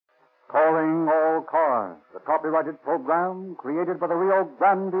Summer, the copyrighted program created by the Rio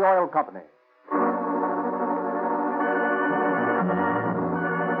Grande Oil Company.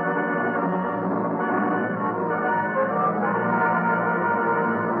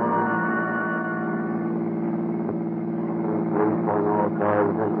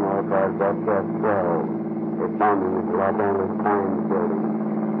 Broadcast 12, responding to the Los Angeles Times building.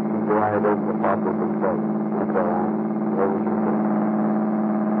 Keep your eyes open for possible mistakes. That's all. Over to you.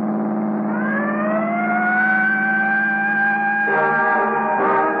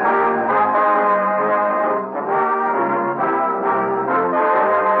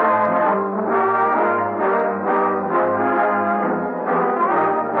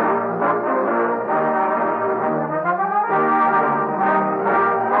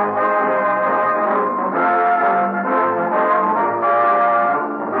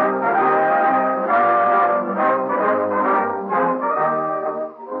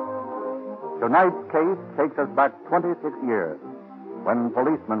 Tonight's case takes us back 26 years, when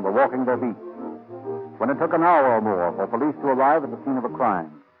policemen were walking their beat, when it took an hour or more for police to arrive at the scene of a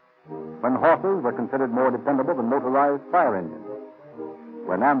crime, when horses were considered more dependable than motorized fire engines,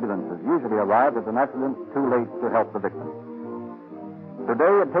 when ambulances usually arrived at an accident too late to help the victim.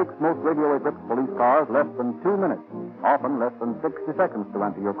 Today, it takes most radio-equipped police cars less than 2 minutes, often less than 60 seconds to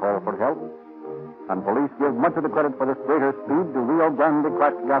answer your call for help, and police give much of the credit for this greater speed to Rio Grande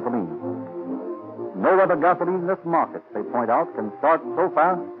cracked gasoline. No other gasoline in this market, they point out, can start so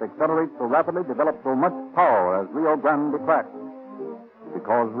fast, accelerate so rapidly, develop so much power as Rio Grande cracked.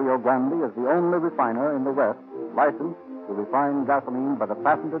 Because Rio Grande is the only refiner in the West licensed to refine gasoline by the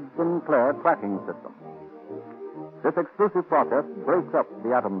patented Sinclair cracking system. This exclusive process breaks up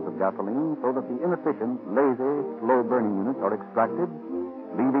the atoms of gasoline so that the inefficient, lazy, slow-burning units are extracted,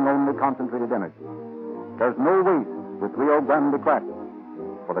 leaving only concentrated energy. There's no waste with Rio Grande cracked.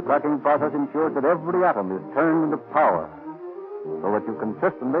 For the cracking process ensures that every atom is turned into power, so that you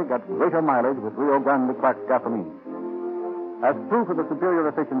consistently get greater mileage with Rio Grande cracked gasoline. As proof of the superior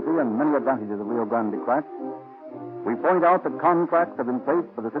efficiency and many advantages of Rio Grande cracked, we point out that contracts have been placed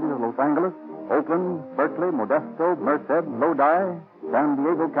for the cities of Los Angeles, Oakland, Berkeley, Modesto, Merced, Lodi, San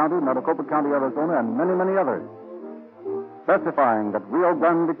Diego County, Maricopa County, Arizona, and many, many others, specifying that Rio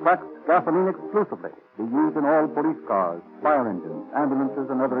Grande cracked gasoline exclusively be used in all police cars, fire engines, ambulances,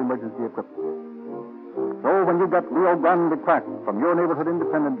 and other emergency equipment. So when you get Rio Grande cracked from your neighborhood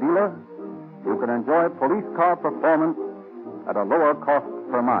independent dealer, you can enjoy police car performance at a lower cost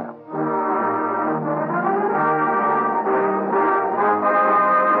per mile.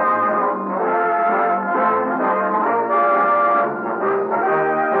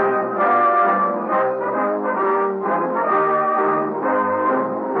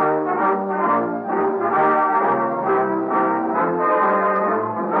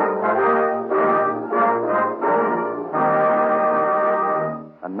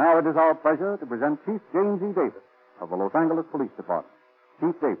 Now it is our pleasure to present Chief James E. Davis of the Los Angeles Police Department.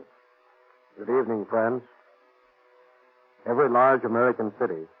 Chief Davis. Good evening, friends. Every large American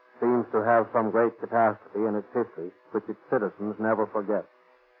city seems to have some great catastrophe in its history which its citizens never forget.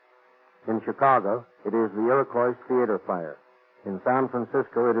 In Chicago, it is the Iroquois Theater fire. In San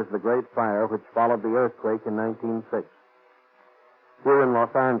Francisco, it is the Great Fire which followed the earthquake in 1906. Here in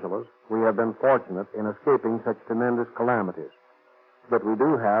Los Angeles, we have been fortunate in escaping such tremendous calamities. But we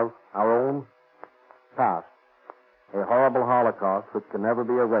do have our own past, a horrible Holocaust which can never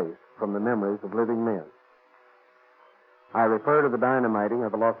be erased from the memories of living men. I refer to the dynamiting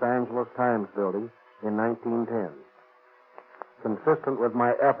of the Los Angeles Times building in 1910. Consistent with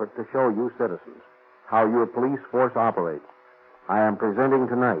my effort to show you citizens how your police force operates, I am presenting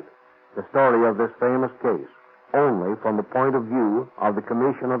tonight the story of this famous case only from the point of view of the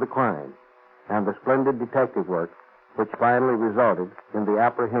commission of the crime and the splendid detective work which finally resulted in the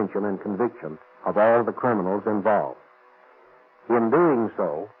apprehension and conviction of all the criminals involved. In doing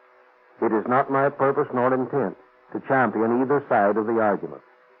so, it is not my purpose nor intent to champion either side of the argument.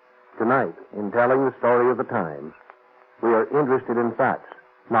 Tonight, in telling the story of the Times, we are interested in facts,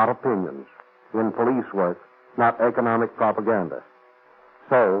 not opinions, in police work, not economic propaganda.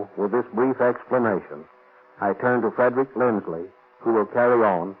 So, with this brief explanation, I turn to Frederick Lindsley, who will carry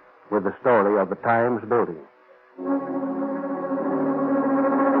on with the story of the Times building.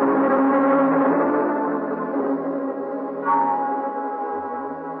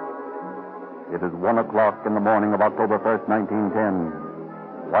 It is 1 o'clock in the morning of October 1st,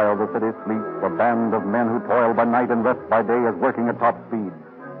 1910. While the city sleeps, a band of men who toil by night and rest by day is working at top speed.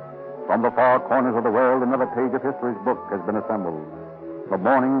 From the far corners of the world, another page of history's book has been assembled. The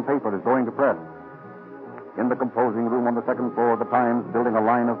morning paper is going to press. In the composing room on the second floor of the Times building, a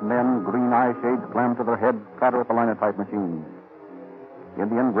line of men, green eye shades clammed to their heads, clatter at the linotype machine. In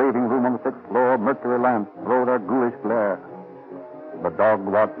the engraving room on the sixth floor, mercury lamps throw their ghoulish glare. The dog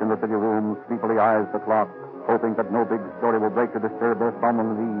watch in the city room sleepily eyes the clock, hoping that no big story will break to disturb their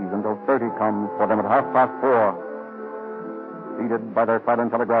somnolent ease until 30 comes for them at 4:30. Seated by their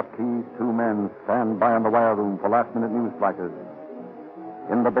silent telegraph keys, two men stand by in the wire room for last-minute news flashes.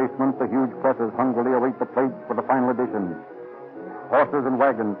 In the basement, the huge presses hungrily await the plates for the final edition. Horses and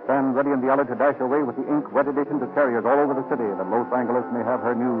wagons stand ready in the alley to dash away with the ink-wet edition to carriers all over the city that Los Angeles may have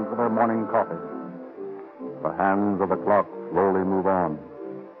her news with her morning coffee. The hands of the clock slowly move on.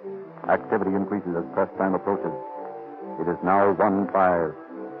 Activity increases as press time approaches. It is now 1:05,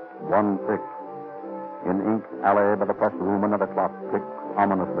 1:06. In Ink Alley by the press room, another clock ticks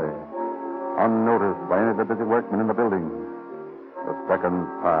ominously, unnoticed by any of the busy workmen in the building. The seconds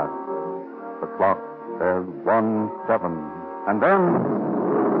pass. The clock says 1:07, and then with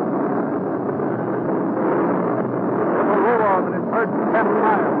a roar that is heard 10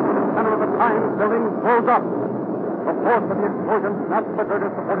 miles, the center of the Times building blows up. The force of the explosion snaps the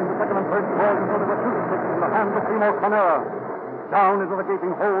girders supporting the second and third floors until there were two sticks in the hands of Seymour Conera. Down into the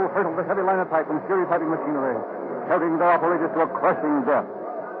gaping hole hurtled the heavy linotype and fury typing machinery, carrying their operators to a crushing death.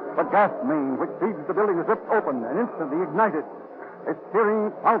 The gas main which feeds the building is ripped open and instantly ignited. A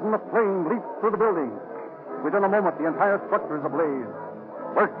searing fountain of flame leaps through the building. Within a moment, the entire structure is ablaze.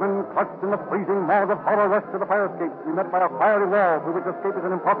 Workmen clutched in the freezing maw of horror rush to the fire escape to be met by a fiery wall through which escape is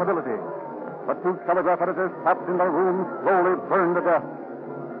an impossibility. The two telegraph editors trapped in their rooms slowly burn to death.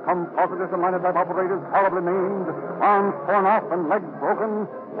 Compositors and linotype operators horribly maimed, arms torn off and legs broken,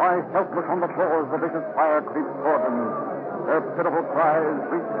 lie helpless on the floors the vicious fire creeps toward them. Their pitiful cries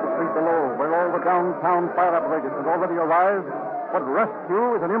reach the street below, where all the downtown fire apparatus has already arrived, but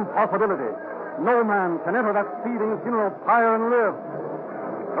rescue is an impossibility. No man can enter that seething funeral pyre and live.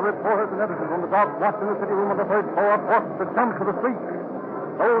 The reporters and editors on the dark watch in the city room on the third floor are forced to jump to the street.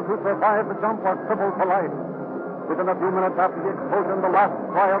 Those who survive the jump are crippled for life. Within a few minutes after the explosion, the last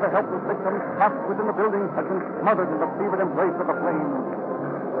cry of the helpless victims trapped within the building has been smothered in the fevered embrace of the flames.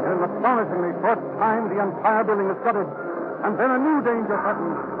 In an astonishingly short time, the entire building is gutted, and then a new danger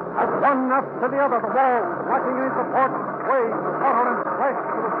threatens. As one after the other, the walls, lacking any support, sway, totter, and crash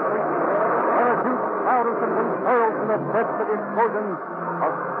to the street. While a huge crowd of citizens hurled from their beds to the explosion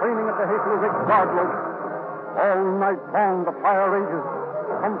are straining at the hastily rigged guard ropes. All night long, the fire rages,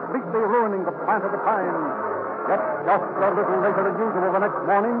 completely ruining the plant of the Times. Yet just a little later than usual the next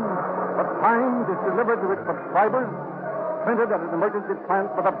morning, the Times is delivered to its subscribers, printed at an emergency plant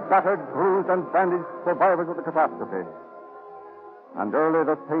for the battered, bruised, and bandaged survivors of the catastrophe. And early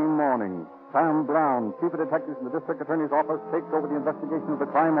the same morning, Sam Brown, chief of detectives in the district attorney's office, takes over the investigation of the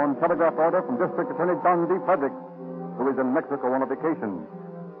crime on telegraph order from District Attorney John D. Fredericks, who is in Mexico on a vacation.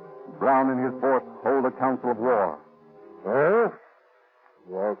 Brown and his force hold a council of war. Well,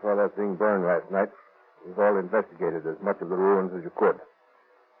 you all saw that thing burn last night. You've all investigated as much of the ruins as you could.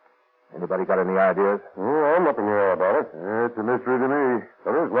 Anybody got any ideas? Oh, I'm up in the air about it. It's a mystery to me.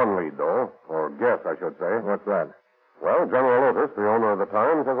 There is one lead, though. Or guess, I should say. What's that? Well, General Otis, the owner of the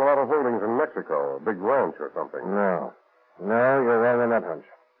Times, has a lot of holdings in Mexico. A big ranch or something. No, you're wrong on that hunch.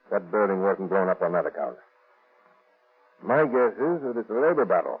 That building wasn't blown up on that account. My guess is that it's a labor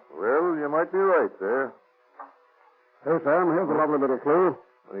battle. Well, you might be right, sir. Hey, Sam, here's a lovely little clue.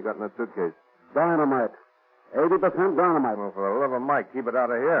 What do you got in that suitcase? Dynamite. 80% dynamite. Well, for the love of Mike, keep it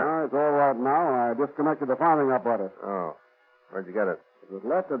out of here. It's all right now. I disconnected the firing apparatus. Oh. Where'd you get it? It was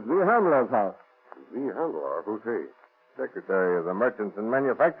left at Z. Handler's house. Z. Handler? Who's he? Secretary of the Merchants and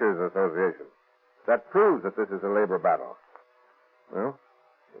Manufacturers Association. That proves that this is a labor battle. Well,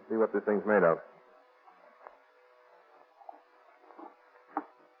 let's see what this thing's made of.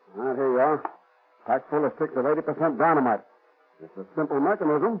 All right, here you are. Packed full of sticks of 80% dynamite. It's a simple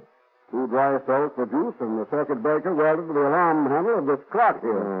mechanism. 2 dry cells produced and the circuit breaker welded to the alarm handle of this clock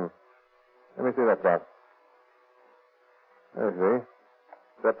here. Let me see that clock. I see.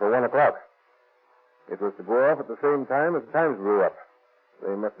 Set for 1 o'clock. It was to go off at the same time as the Times blew up.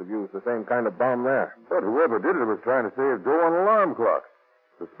 They must have used the same kind of bomb there. But whoever did it was trying to save Joe on alarm clock.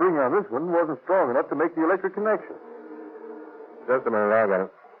 The spring on this one wasn't strong enough to make the electric connection. Just a minute, I got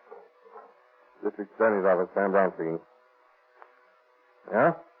it. District Attorney's office, Sam Brown speaking.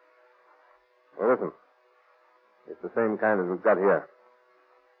 Yeah? Well, listen. It's the same kind as we've got here.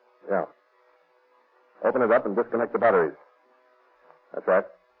 Yeah. Open it up and disconnect the batteries. That's right.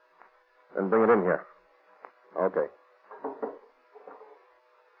 Then bring it in here. Okay.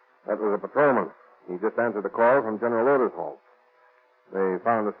 That was a patrolman. He just answered a call from General Otis' home. They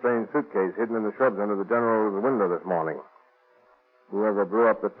found a strange suitcase hidden in the shrubs under the general's window this morning. Whoever blew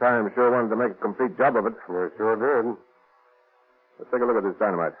up the time sure wanted to make a complete job of it. They sure did. Let's take a look at this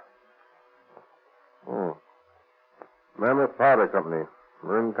dynamite. Mammoth Powder Company,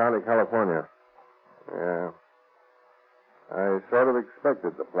 Marin County, California. Yeah. I sort of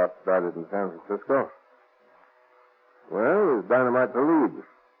expected the plot started in San Francisco. Well, there's dynamite to lead.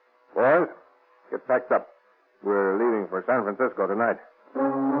 Boys, get packed up. We're leaving for San Francisco tonight.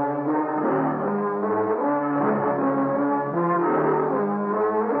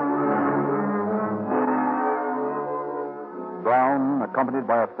 Brown, accompanied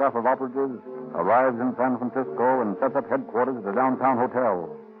by a staff of operatives, arrives in San Francisco and sets up headquarters at a downtown hotel.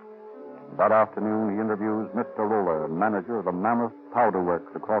 That afternoon, he interviews Mr. Roller, manager of the Mammoth Powder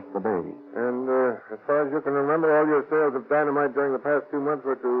Works across the bay. And as far as you can remember, all your sales of dynamite during the past 2 months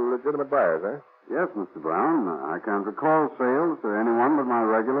were to legitimate buyers, eh? Yes, Mr. Brown. I can't recall sales to anyone but my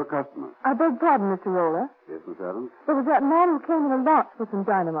regular customers. I beg pardon, Mr. Roller. Yes, Miss Adams? There was that man who came in a launch with some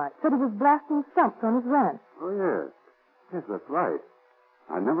dynamite. Said he was blasting stumps on his ranch. Oh, yes. Yes, that's right.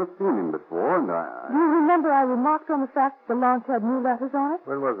 I'd never seen him before, and Do you remember I remarked on the fact that the launch had new letters on it?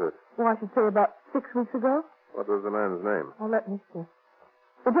 When was this? Well, I should say about 6 weeks ago. What was the man's name? Oh, let me see.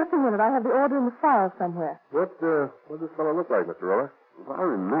 Well, just a minute. I have the order in the file somewhere. What does this fellow look like, Mr. Roller? if I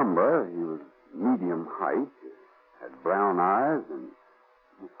remember, he was medium height, had brown eyes, and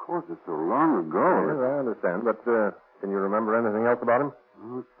of course it's so long ago. Yes, I understand, but can you remember anything else about him?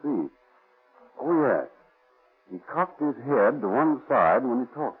 Let's see. Oh, yes. He cocked his head to one side when he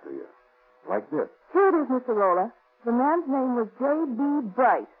talked to you. Like this. Here it is, Mr. Roller. The man's name was J.B.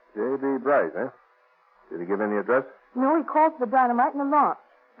 Bryce. J.B. Bryce, eh? Did he give any address? No, he called for the dynamite in the launch.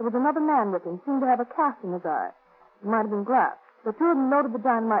 There was another man with him, seemed to have a cast in his eye. It might have been glass. The two of them loaded the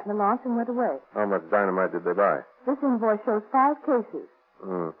dynamite in the launch and went away. How much dynamite did they buy? This invoice shows 5 cases.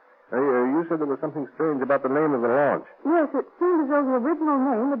 Hey, you said there was something strange about the name of the launch. Yes, it seemed as though the original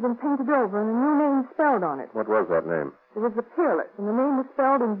name had been painted over and a new name spelled on it. What was that name? It was the Peerless, and the name was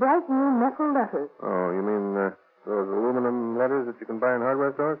spelled in bright new metal letters. Oh, you mean those aluminum letters that you can buy in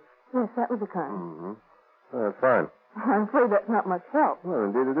hardware stores? Yes, that was the kind. Mm-hmm. Oh, that's fine. I'm afraid that's not much help. Well,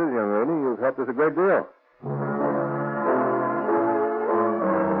 indeed it is, young lady. You've helped us a great deal.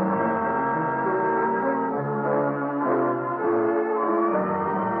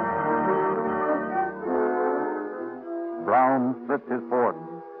 Brown splits his force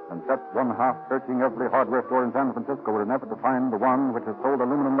and sets one half searching every hardware store in San Francisco in an effort to find the one which has sold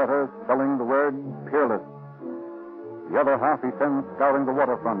aluminum letters spelling the word Peerless. The other half he sends scouring the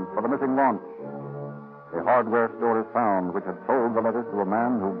waterfront for the missing launch. A hardware store is found which had sold the letters to a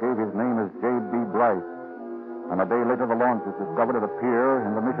man who gave his name as J.B. Bryce. And a day later, the launch is discovered at a pier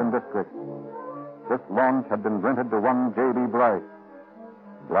in the Mission District. This launch had been rented to one J.B. Bryce.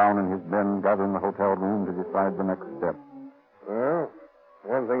 Brown and his men gather in the hotel room to decide the next step. Well,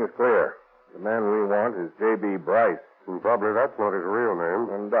 one thing is clear. The man we want is J.B. Bryce. Probably that's not his real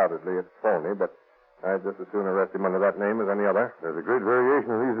name. Undoubtedly, it's phony, but I'd just as soon arrest him under that name as any other. There's a great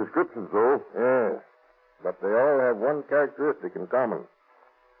variation in these descriptions, though. Yes, but they all have one characteristic in common.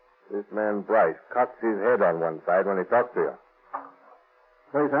 This man Bryce cocks his head on one side when he talks to you.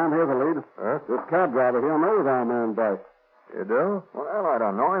 Hey, Sam, here's the lead. Huh? This cab driver here knows our man Bryce. You do? Well, I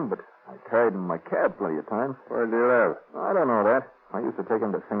don't know him, but I carried him in my cab plenty of times. Where do you live? I don't know that. I used to take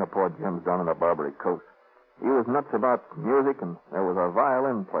him to Singapore gyms down on the Barbary Coast. He was nuts about music, and there was a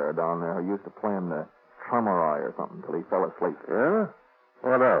violin player down there who used to play him the Tremoroi or something till he fell asleep. Yeah?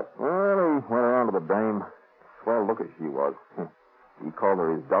 What else? Well, he went around to the dame. Swell looker she was. He called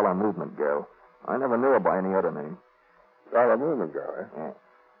her his dollar movement girl. I never knew her by any other name. Dollar movement girl, eh? Yeah.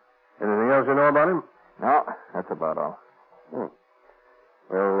 Anything else you know about him? No, that's about all.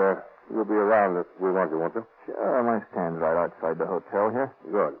 Well, you'll be around if we want you, won't you? Sure, my stand's right outside the hotel here.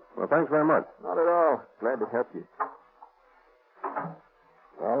 Good. Well, thanks very much. Not at all. Glad to help you.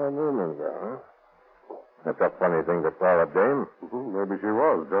 Dollar movement girl, huh? That's a funny thing to call a dame. Maybe she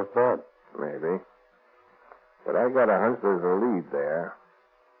was, just that. Maybe. But I got a hunch there's a lead there.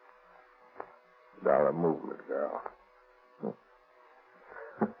 Dollar movement girl.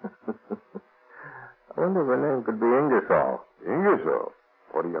 I wonder if her name could be Ingersoll. Ingersoll?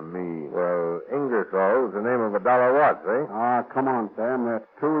 What do you mean? Well, Ingersoll is the name of a dollar watch, eh? Ah, come on, Sam. That's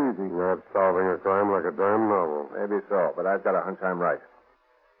too easy. Not solving a crime like a damn novel. Maybe so, but I've got a hunch I'm right.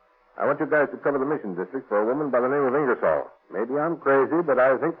 I want you guys to cover the Mission District for a woman by the name of Ingersoll. Maybe I'm crazy, but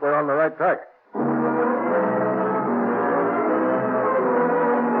I think we're on the right track.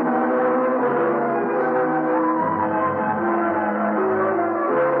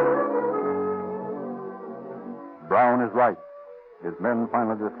 Brown is right. His his men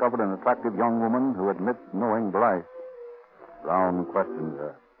finally discovered an attractive young woman who admits knowing Bryce. Brown questioned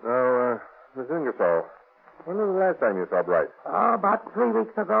her. Now, Miss Ingersoll, when was the last time you saw Bryce? Oh, about 3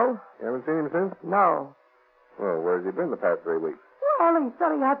 weeks ago. You haven't seen him since? No. Well, where's he been the past 3 weeks? Well, he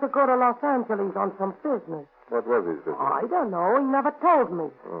said he had to go to Los Angeles on some business. What was his business? I don't know. He never told me.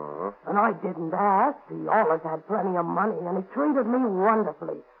 Uh-huh. And I didn't ask. He always had plenty of money, and he treated me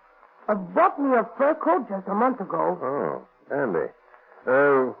wonderfully. Bought me a fur coat just a month ago. Oh, Andy.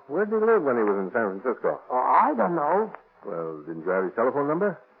 Where did he live when he was in San Francisco? Oh, I don't know. Well, didn't you have his telephone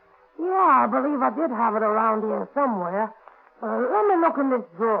number? Yeah, I believe I did have it around here somewhere. Let me look in this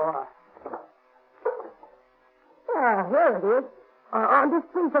drawer. Yeah, here it is. On this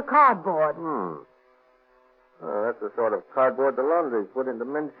piece of cardboard. That's the sort of cardboard the laundries put into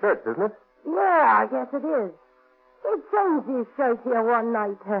men's shirts, isn't it? Yeah, I guess it is. He changed his shirt here one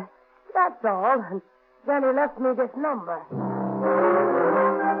night. That's all. And then he left me this number.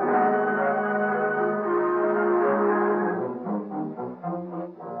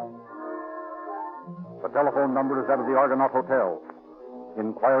 The telephone number is that of the Argonaut Hotel.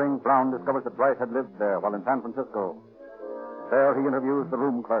 Inquiring, Brown discovers that Bryce had lived there while in San Francisco. There he interviews the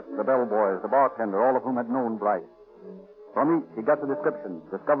room clerk, the bellboys, the bartender, all of whom had known Bryce. From each, he gets a description,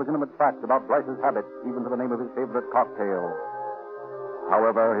 discovers intimate facts about Bryce's habits, even to the name of his favorite cocktail.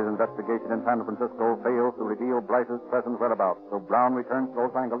 However, his investigation in San Francisco fails to reveal Bryce's present whereabouts, so Brown returns to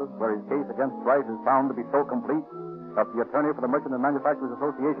Los Angeles, where his case against Bryce is found to be so complete that the attorney for the Merchant and Manufacturers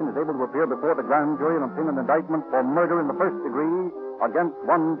Association is able to appear before the grand jury and obtain an indictment for murder in the first degree against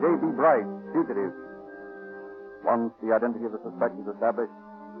one J.B. Bryce, fugitive. Once the identity of the suspect is established,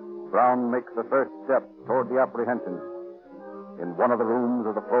 Brown makes the first step toward the apprehension. In one of the rooms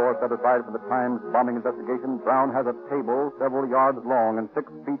of the floor set aside for the Times bombing investigation, Brown has a table several yards long and 6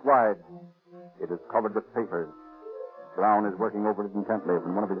 feet wide. It is covered with papers. Brown is working over it intently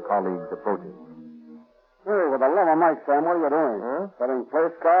when one of his colleagues approaches. Hey, with the love of Mike, Sam, what are you doing? Huh? Setting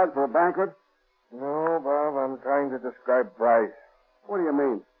place cards for a banquet? No, Bob, I'm trying to describe Bryce. What do you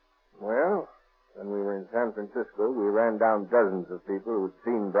mean? Well, when we were in San Francisco, we ran down dozens of people who had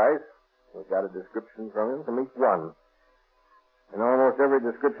seen Bryce. We got a description from him from each one. And almost every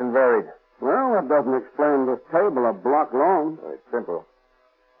description varied. Well, that doesn't explain this table a block long. It's simple.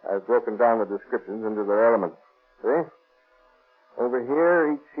 I've broken down the descriptions into their elements. See? Over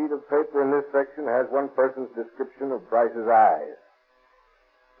here, each sheet of paper in this section has one person's description of Bryce's eyes.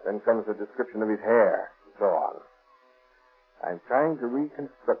 Then comes the description of his hair, and so on. I'm trying to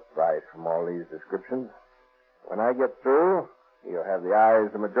reconstruct Bryce from all these descriptions. When I get through, he'll have the eyes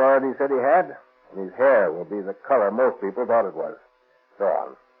the majority said he had, and his hair will be the color most people thought it was. So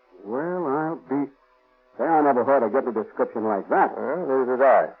on. Well, I'll be... Say, I never heard of getting a description like that. Well, neither did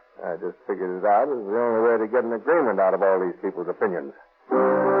I. I just figured it out as the only way to get an agreement out of all these people's opinions.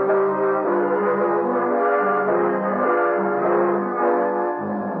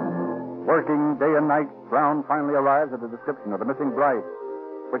 Working day and night, Brown finally arrives at the description of the missing Bryce,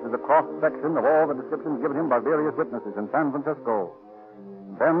 which is a cross-section of all the descriptions given him by various witnesses in San Francisco.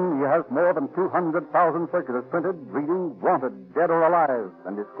 Then he has more than 200,000 circulars printed, reading "Wanted, Dead or Alive,"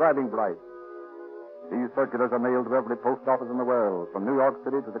 and describing Bryce. These circulars are mailed to every post office in the world, from New York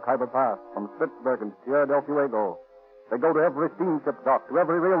City to the Khyber Pass, from Spitsbergen to Tierra del Fuego. They go to every steamship dock, to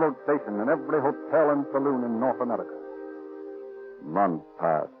every railroad station, and every hotel and saloon in North America. Months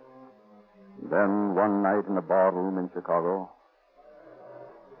pass. Then, one night in a barroom in Chicago...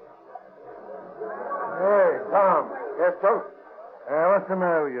 Hey, Tom. Yes, sir? What's the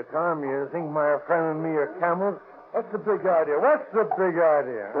matter with you, Tom? You think my friend and me are camels? What's the big idea? What's the big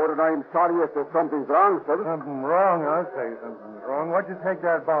idea? So that I'm sorry if there's something wrong, sir. Something wrong, I'll say something's wrong. What'd you take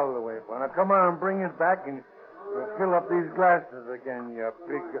that bottle away for? Now, come on and bring it back and fill up these glasses again, you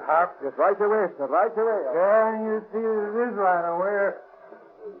big harp. Just right away, sir, right away. Yeah, and you see it is right away.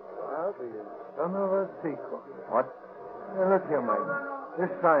 Well, the son of a sequel. What? Now, look here, Mike.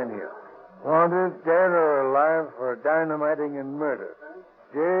 This sign here. Wanted, dead or alive for dynamiting and murder.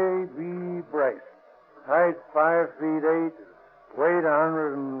 J.B. Bryce. Height 5 feet 8, weight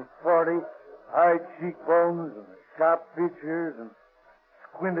 140, high cheekbones and sharp features and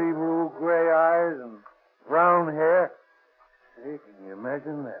squinty blue gray eyes and brown hair. Say, can you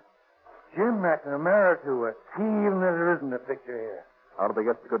imagine that? Jim McNamara to a T, even if there isn't a picture here. How did they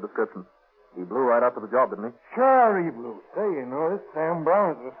get the good description? He blew right after the job, didn't he? Sure he blew. Say, you know, this Sam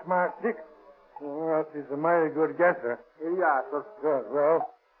Brown's a smart dick. Or else he's a mighty good guesser. Here you are, sir. Good.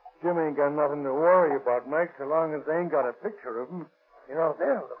 Well, Jim ain't got nothing to worry about, Mike, so long as they ain't got a picture of him. You know,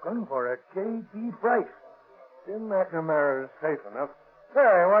 they're looking for a J.B. Bryce. Jim McNamara is safe enough.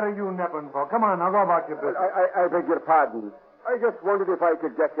 Hey, what are you nipping for? Come on, now, go about your business. I beg your pardon. I just wondered if I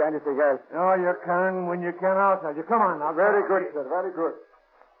could get you anything else. No, you can when you can outside. You come on now. Very good, sir. Very good.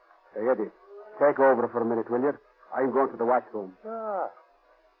 Hey, Eddie, take over for a minute, will you? I'm going to the washroom. Ah.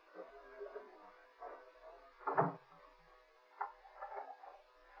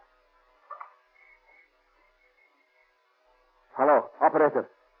 Hello, operator.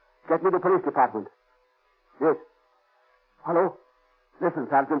 Get me the police department. Yes. Hello. Listen,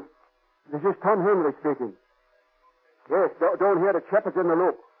 Sergeant. This is Tom Henry speaking. Yes, don't hear the chap is in the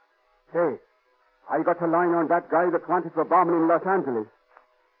loop. Hey, I got a line on that guy that wanted for bombing in Los Angeles.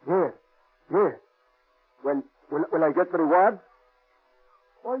 Yeah. Will I get the reward?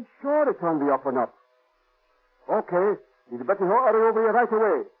 Why, sure, it's on the up and up. Okay, you'd better hurry over here right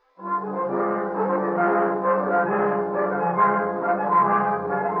away.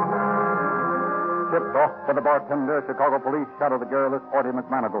 Tipped off by the bartender, Chicago police shadow the garrulous Audie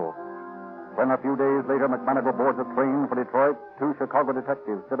McManigal. When a few days later McManigal boards a train for Detroit, two Chicago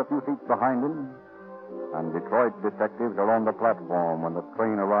detectives sit a few seats behind him, and Detroit detectives are on the platform when the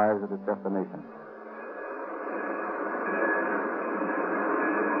train arrives at its destination.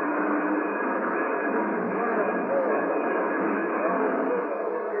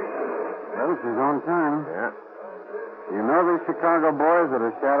 Well, she's on time. Yeah. You know these Chicago boys that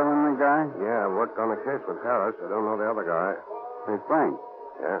are shadowing the guy? Yeah, I worked on the case with Harris. I don't know the other guy. Hey, Frank.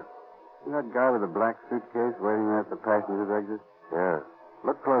 Yeah? See that guy with the black suitcase waiting at the passenger's exit? Yeah.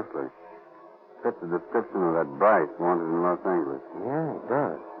 Look closely. Fits the description of that Bryce wanted in Los Angeles. Yeah, it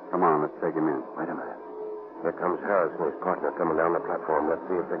does. Come on, let's take him in. Wait a minute. There comes Harris and his partner coming down the platform. Let's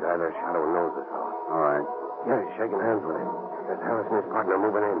see if the guy they're shadowing knows the fellow. All right. Yeah, he's shaking hands with him. There's Harris and his partner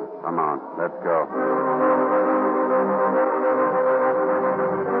moving in. Come on, let's go.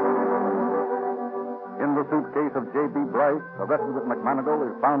 In the suitcase of J.B. Bryce, arrested with McManigal,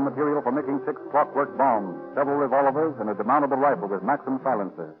 is found material for making 6 clockwork bombs, several revolvers, and a demountable rifle with Maxim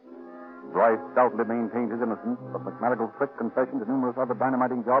silencer. Bryce stoutly maintains his innocence, but McManigal's quick confession to numerous other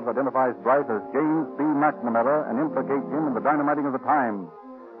dynamiting jobs identifies Bryce as James B. McNamara and implicates him in the dynamiting of the Times.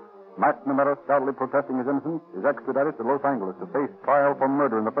 McNamara, stoutly protesting his innocence, is extradited to Los Angeles to face trial for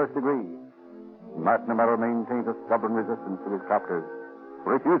murder in the first degree. McNamara maintains a stubborn resistance to his captors,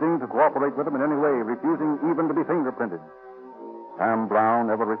 refusing to cooperate with them in any way, refusing even to be fingerprinted. Sam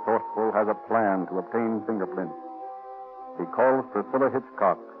Brown, ever resourceful, has a plan to obtain fingerprints. He calls Priscilla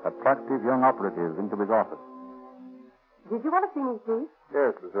Hitchcock, attractive young operative, into his office. Did you want to see me, Chief?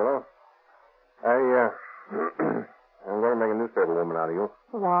 Yes, Priscilla. I'm going to make a newspaper woman out of you.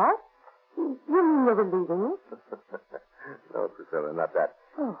 What? You mean you're relieving me? No, Priscilla, not that.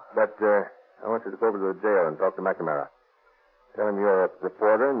 Oh. But I want you to go over to the jail and talk to McNamara. Tell him you're a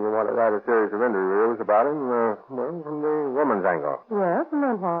reporter and you want to write a series of interviews about him, from the woman's angle. Yes, and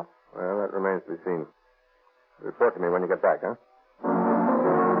then what? Well, that remains to be seen. Report to me when you get back, huh?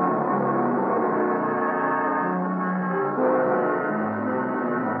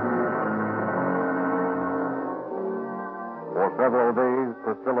 For several days,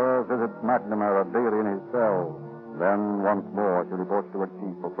 Priscilla visits McNamara daily in his cell. Then, once more, she reports to her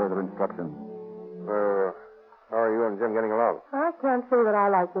chief for further instructions. How are you and Jim getting along? I can't say that I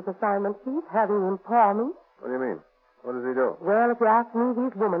like this assignment, Chief, having him paw me. What do you mean? What does he do? Well, if you ask me,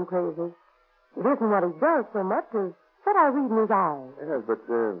 he's woman crazy. It isn't what he does so much as what I read in his eyes. Yes, but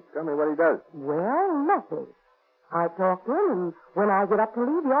tell me what he does. Well, nothing. I talk to him, and when I get up to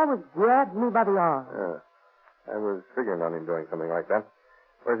leave, he always grabs me by the arm. Yeah. I was figuring on him doing something like that.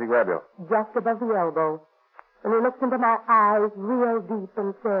 Where does he grab you? Just above the elbow. And he looks into my eyes real deep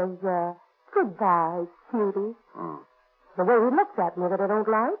and says, goodbye, cutie. The way he looks at me that I don't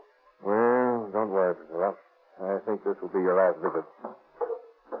like. Well, don't worry, Priscilla. I think this will be your last visit.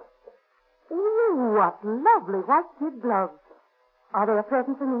 Ooh, what lovely white kid gloves. Are they a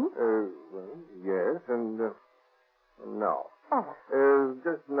present for me? Well, yes, and no. Oh.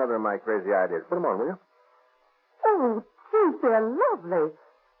 Just another of my crazy ideas. Put them on, will you? Oh, Chief, they're lovely.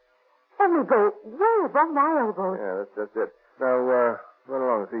 And they go way above my elbows. Yeah, that's just it. Now, run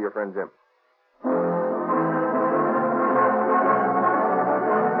along and see your friend Jim.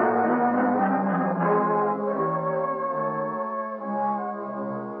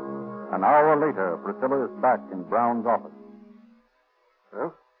 An hour later, Priscilla is back in Brown's office.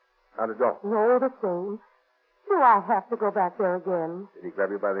 Well, how'd it go? No, the same. Do I have to go back there again? Did he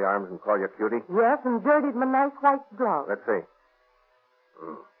grab you by the arms and call you cutie? Yes, and dirtied my nice white gloves. Let's see.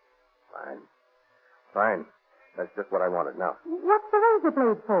 Fine. That's just what I wanted. Now, What's the razor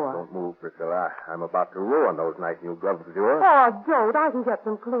blade for? don't move, Priscilla. I'm about to ruin those nice new gloves of yours. Oh, don't. I can get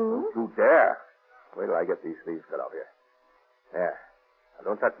them clean. Don't you dare. Wait till I get these sleeves cut off here. There. Now,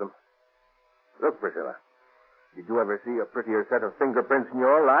 don't touch them. Look, Priscilla. Did you ever see a prettier set of fingerprints in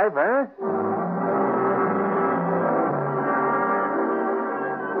your life, eh?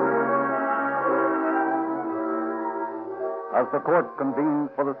 As the court convenes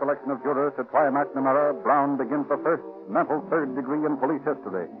for the selection of jurors to try McNamara, Brown begins the first mental third degree in police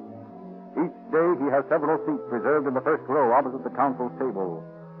history. Each day he has several seats reserved in the first row opposite the counsel's table.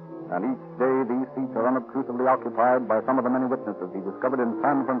 And each day these seats are unobtrusively occupied by some of the many witnesses he discovered in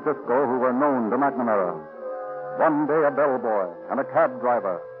San Francisco who were known to McNamara. One day a bellboy and a cab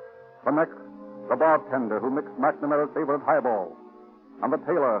driver. The next, the bartender who mixed McNamara's favorite highball. And the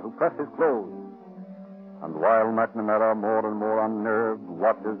tailor who pressed his clothes. And while McNamara, more and more unnerved,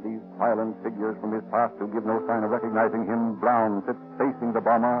 watches these silent figures from his past who give no sign of recognizing him, Brown sits facing the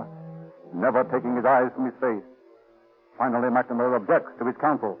bomber, never taking his eyes from his face. Finally, McNamara objects to his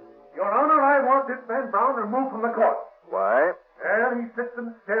counsel. Your Honor, I want this man Brown removed from the court. Why? And he sits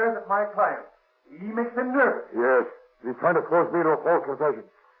and stares at my client. He makes him nervous. Yes. He's trying to force me into a false confession.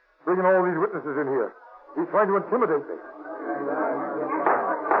 Bringing all these witnesses in here. He's trying to intimidate me.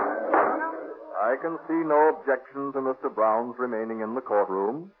 I can see no objection to Mr. Brown's remaining in the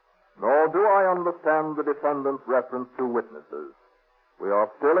courtroom, nor do I understand the defendant's reference to witnesses. We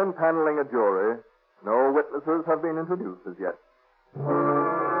are still impaneling a jury. No witnesses have been introduced as yet.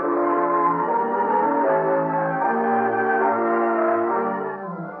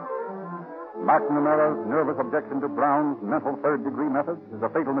 McNamara's nervous objection to Brown's mental third-degree methods is a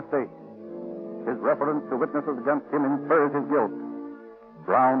fatal mistake. His reference to witnesses against him infers his guilt.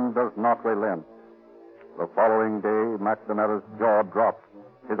 Brown does not relent. The following day, McNamara's jaw drops.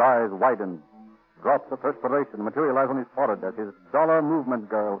 His eyes widen. Drops of perspiration materialize on his forehead as his dollar movement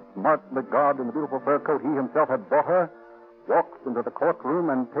girl, smartly garbed in the beautiful fur coat he himself had bought her, walks into the courtroom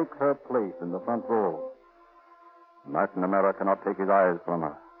and takes her place in the front row. McNamara cannot take his eyes from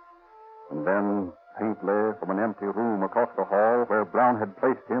her. And then, faintly, from an empty room across the hall where Brown had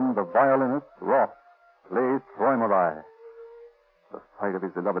placed him, the violinist, Ross, plays Träumerei. The sight of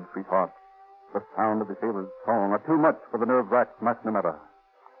his beloved sweetheart, the sound of his favorite song are too much for the nerve-racked McNamara.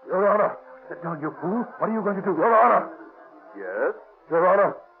 Your Honor! Sit down, you fool. What are you going to do? Your Honor! Yes? Your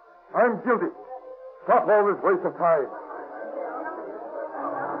Honor, I'm guilty. Stop all this waste of time.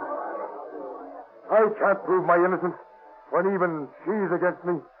 I can't prove my innocence when even she's against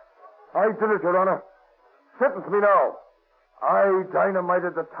me. I did it, Your Honor. Sentence me now. I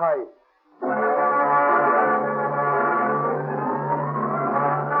dynamited the tie.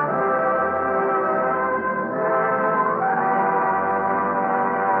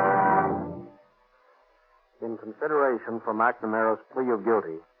 In consideration for McNamara's plea of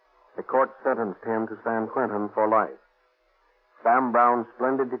guilty, the court sentenced him to San Quentin for life. Sam Brown's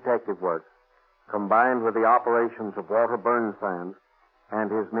splendid detective work, combined with the operations of Walter Burnsand and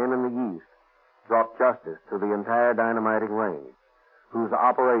his men in the East, brought justice to the entire dynamiting ring, whose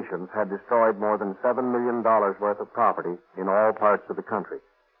operations had destroyed more than $7 million worth of property in all parts of the country.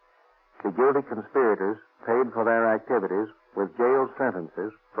 The guilty conspirators paid for their activities with jail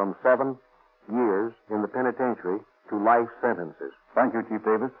sentences from 7 years in the penitentiary to life sentences. Thank you, Chief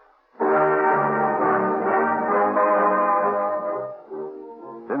Davis.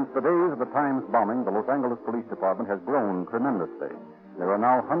 Since the days of the Times bombing, the Los Angeles Police Department has grown tremendously. There are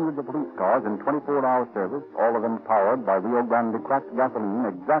now hundreds of police cars in 24-hour service, all of them powered by Rio Grande cracked gasoline,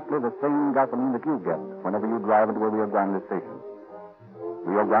 exactly the same gasoline that you get whenever you drive into a Rio Grande station.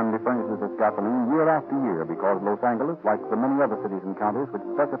 Rio Grande furnishes this gasoline year after year because Los Angeles, like the many other cities and counties which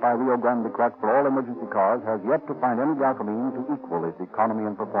specify Rio Grande crack for all emergency cars, has yet to find any gasoline to equal its economy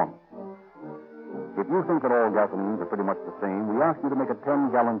and performance. If you think that all gasolines are pretty much the same, we ask you to make a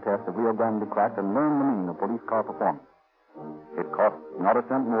 10-gallon test of Rio Grande crack and learn the meaning of police car performance. It costs not a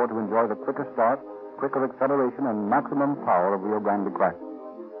cent more to enjoy the quicker start, quicker acceleration, and maximum power of Rio Grande crack.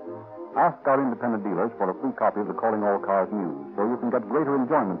 Ask our independent dealers for a free copy of the Calling All Cars News so you can get greater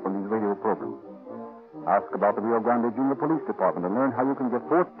enjoyment from these radio programs. Ask about the Rio Grande Junior Police Department and learn how you can give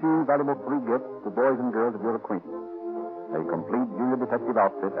 14 valuable free gifts to boys and girls of your acquaintance. A complete junior detective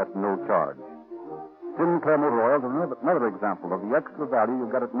outfit at no charge. Sinclair Motor Oils are another example of the extra value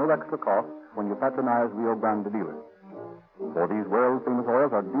you get at no extra cost when you patronize Rio Grande dealers. For these world-famous oils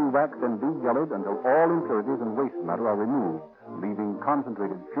are de-waxed and de-jellied until all impurities and waste matter are removed, leaving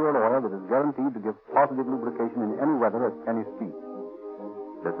concentrated pure oil that is guaranteed to give positive lubrication in any weather at any speed.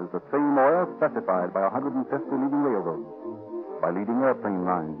 This is the same oil specified by 150 leading railroads, by leading airplane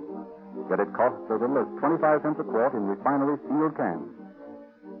lines. Yet it costs as little as 25 cents a quart in refinery sealed cans.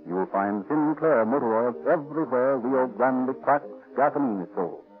 You will find Sinclair Motor Oils everywhere Rio Grande cracked gasoline is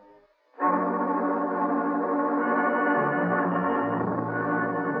sold.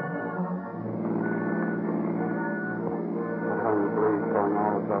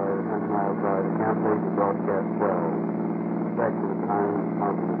 all authority, attention all authority. Cancellation broadcast 12. Section time,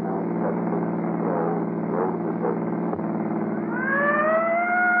 pumping sound, section control. Roll to station.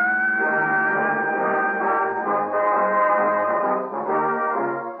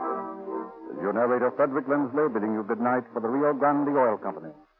 Your narrator, Frederick Lindsley, bidding you good night for the Rio Grande Oil Company.